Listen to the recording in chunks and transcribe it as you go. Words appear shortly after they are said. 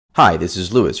Hi, this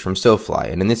is Lewis from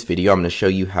SoFly, and in this video I'm going to show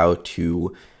you how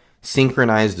to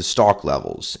synchronize the stock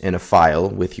levels in a file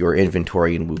with your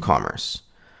inventory in WooCommerce.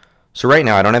 So right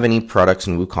now I don't have any products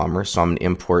in WooCommerce, so I'm going to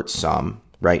import some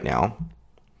right now.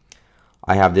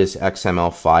 I have this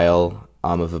XML file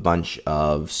of a bunch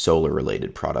of solar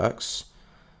related products.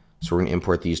 So we're going to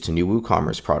import these to new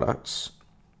WooCommerce products.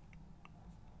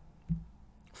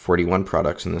 41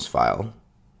 products in this file.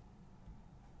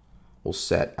 We'll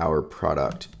set our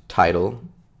product title,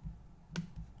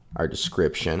 our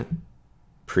description,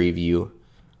 preview.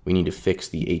 We need to fix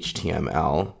the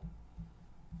HTML.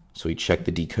 So we check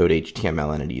the decode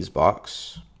HTML entities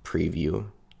box, preview,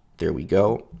 there we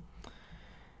go.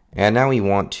 And now we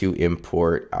want to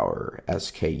import our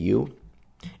SKU.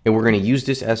 And we're going to use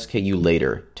this SKU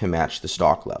later to match the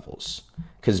stock levels,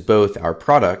 because both our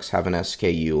products have an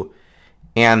SKU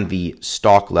and the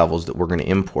stock levels that we're going to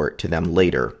import to them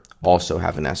later also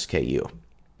have an SKU.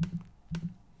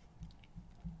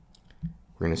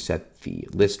 We're going to set the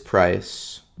list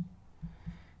price,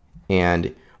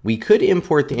 and we could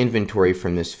import the inventory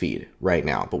from this feed right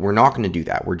now, but we're not going to do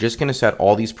that. We're just going to set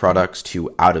all these products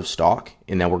to out of stock,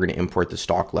 and then we're going to import the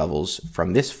stock levels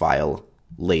from this file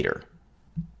later.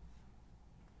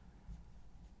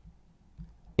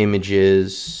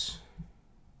 Images.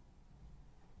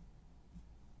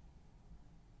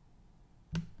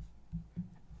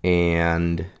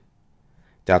 And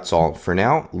that's all for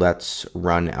now. Let's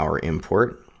run our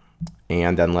import,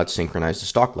 and then let's synchronize the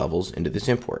stock levels into this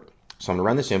import. So I'm going to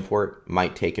run this import.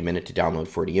 Might take a minute to download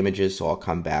 40 images, so I'll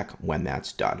come back when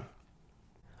that's done.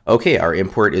 Okay, our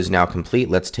import is now complete.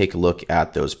 Let's take a look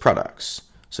at those products.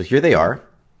 So here they are.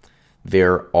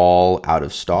 They're all out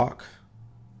of stock.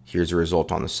 Here's a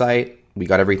result on the site. We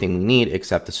got everything we need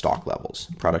except the stock levels.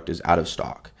 Product is out of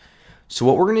stock. So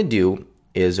what we're going to do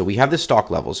is we have the stock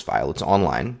levels file. It's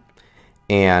online,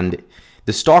 and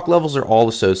the stock levels are all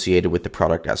associated with the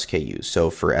product SKUs. So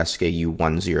for SKU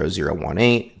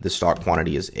 10018, the stock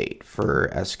quantity is 8. For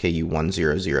SKU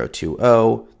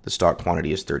 10020, the stock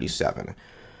quantity is 37.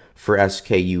 For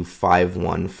SKU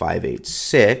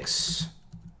 51586,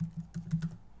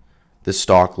 the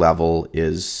stock level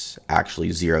is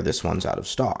actually 0. This one's out of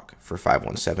stock. For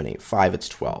 51785, it's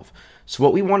 12. So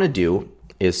what we want to do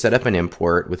is set up an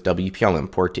import with WPL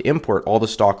import to import all the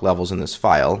stock levels in this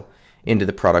file into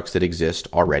the products that exist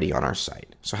already on our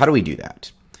site. So how do we do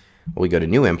that? Well, we go to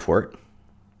new import.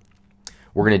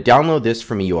 We're going to download this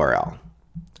from a URL.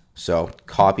 So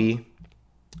copy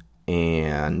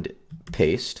and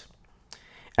paste.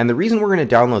 And the reason we're going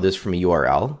to download this from a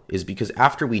URL is because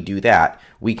after we do that,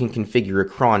 we can configure a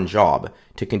cron job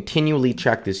to continually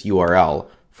check this URL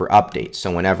for updates.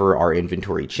 So whenever our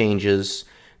inventory changes,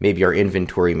 maybe our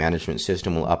inventory management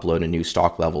system will upload a new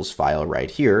stock levels file right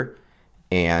here,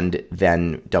 and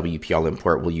then WPL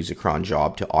import will use a cron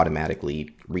job to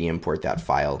automatically re-import that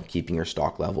file, keeping your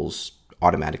stock levels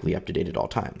automatically up to date at all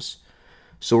times.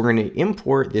 So we're going to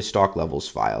import this stock levels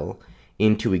file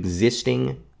into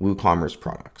existing WooCommerce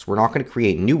products. We're not going to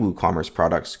create new WooCommerce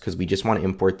products because we just want to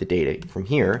import the data from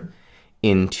here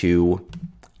into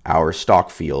our stock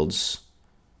fields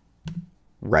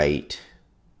right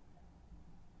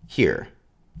here.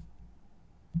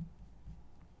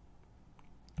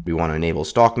 We want to enable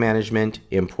stock management,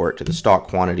 import to the stock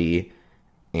quantity,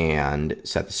 and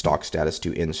set the stock status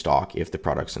to in stock if the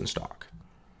product's in stock.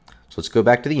 So let's go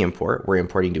back to the import. We're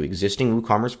importing to existing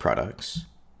WooCommerce products.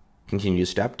 Continue to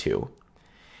step 2.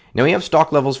 Now we have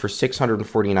stock levels for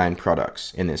 649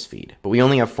 products in this feed, but we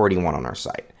only have 41 on our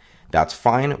site. That's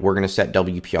fine. We're going to set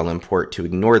WPL import to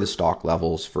ignore the stock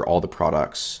levels for all the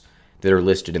products that are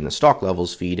listed in the stock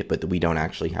levels feed, but that we don't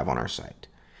actually have on our site.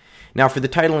 Now for the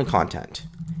title and content,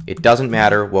 it doesn't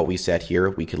matter what we set here.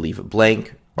 We could leave it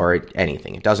blank or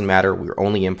anything. It doesn't matter. We're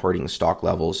only importing the stock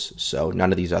levels, so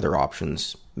none of these other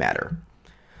options matter.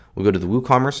 We'll go to the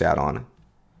WooCommerce add-on,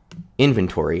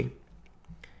 inventory.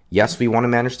 Yes, we want to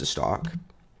manage the stock.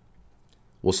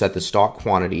 We'll set the stock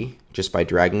quantity just by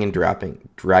dragging and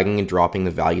dropping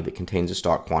the value that contains the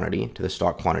stock quantity to the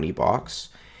stock quantity box.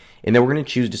 And then we're going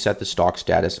to choose to set the stock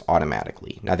status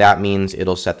automatically. Now that means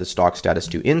it'll set the stock status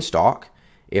to in stock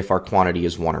if our quantity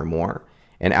is 1 or more,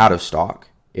 and out of stock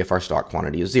if our stock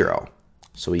quantity is 0.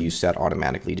 So we use set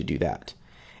automatically to do that.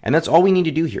 And that's all we need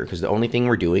to do here, because the only thing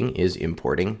we're doing is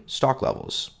importing stock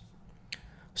levels.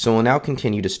 So we'll now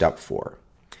continue to step 4.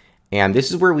 And this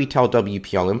is where we tell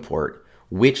WPL import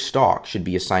which stock should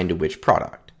be assigned to which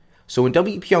product. So when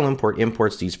WPL import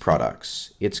imports these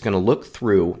products, it's going to look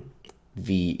through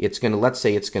let's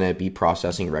say it's going to be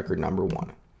processing record number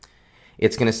 1.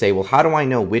 It's going to say, well, how do I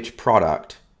know which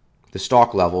product the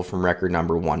stock level from record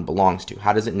number 1 belongs to?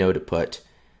 How does it know to put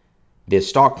this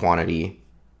stock quantity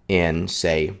in,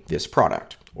 say, this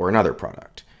product or another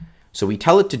product? So we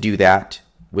tell it to do that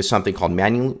with something called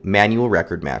manual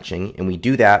record matching, and we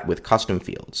do that with custom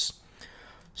fields.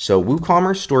 So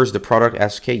WooCommerce stores the product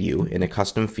SKU in a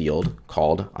custom field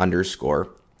called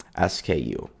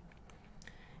 _SKU.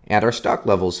 And our stock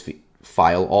levels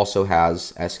file also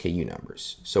has SKU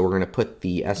numbers. So we're going to put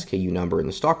the SKU number in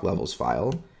the stock levels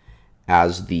file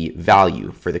as the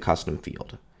value for the custom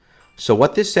field. So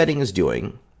what this setting is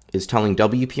doing is telling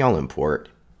WPL import,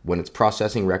 when it's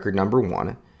processing record number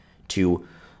 1, to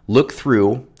look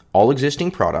through all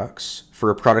existing products for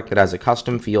a product that has a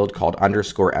custom field called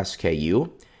 _SKU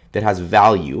that has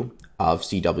value of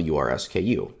CWR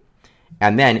SKU,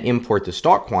 and then import the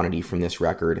stock quantity from this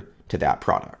record to that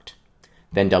product.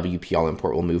 Then WPL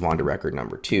import will move on to record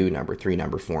number 2, number 3,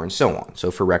 number 4, and so on.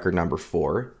 So for record number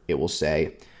 4, it will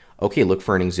say, okay, look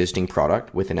for an existing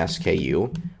product with an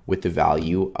SKU with the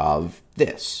value of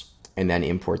this, and then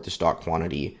import the stock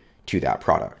quantity to that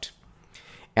product.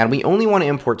 And we only want to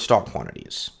import stock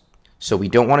quantities. So we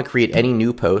don't want to create any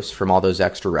new posts from all those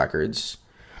extra records.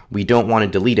 We don't want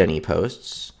to delete any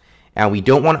posts. And we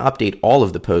don't want to update all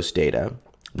of the post data.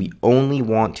 We only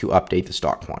want to update the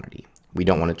stock quantity. We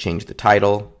don't want to change the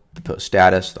title, the post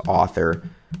status, the author,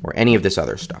 or any of this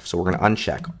other stuff. So we're going to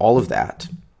uncheck all of that.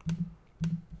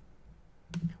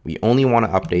 We only want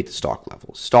to update the stock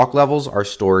levels. Stock levels are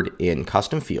stored in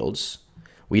custom fields.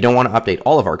 We don't want to update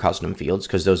all of our custom fields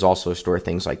because those also store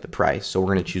things like the price. So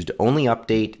we're going to choose to only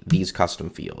update these custom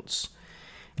fields.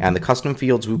 And the custom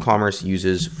fields WooCommerce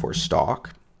uses for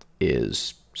stock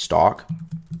is stock,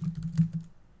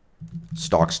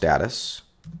 stock status,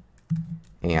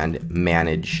 and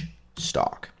manage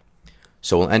stock.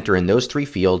 So we'll enter in those 3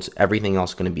 fields. Everything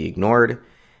else is going to be ignored.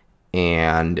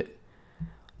 And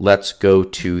let's go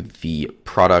to the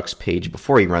products page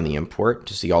before you run the import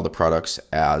to see all the products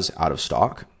as out of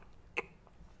stock.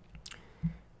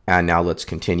 And now let's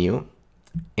continue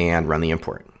and run the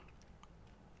import.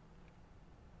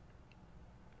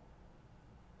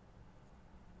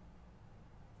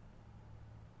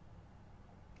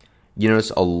 You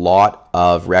notice a lot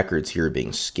of records here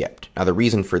being skipped. Now the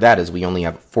reason for that is we only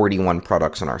have 41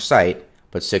 products on our site,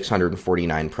 but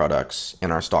 649 products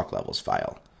in our stock levels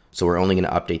file. So we're only going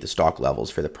to update the stock levels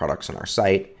for the products on our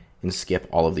site and skip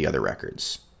all of the other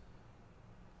records.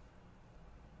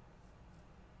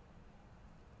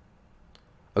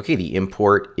 Okay, the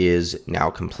import is now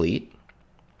complete.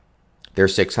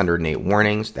 There's 608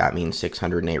 warnings. That means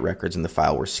 608 records in the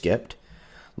file were skipped.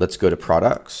 Let's go to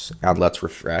products and let's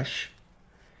refresh.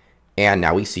 And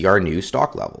now we see our new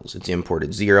stock levels. It's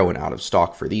imported 0 and out of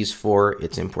stock for these 4.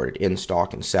 It's imported in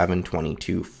stock in 7,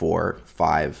 22, 4,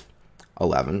 5,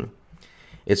 11,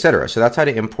 etc. So that's how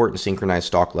to import and synchronize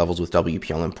stock levels with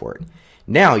WPL import.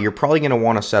 Now you're probably going to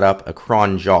want to set up a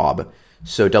cron job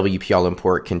so WPL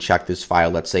import can check this file,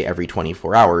 let's say every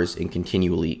 24 hours, and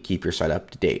continually keep your site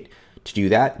up to date. To do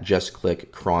that, just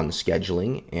click cron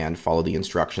scheduling and follow the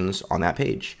instructions on that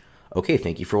page. Okay,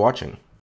 thank you for watching.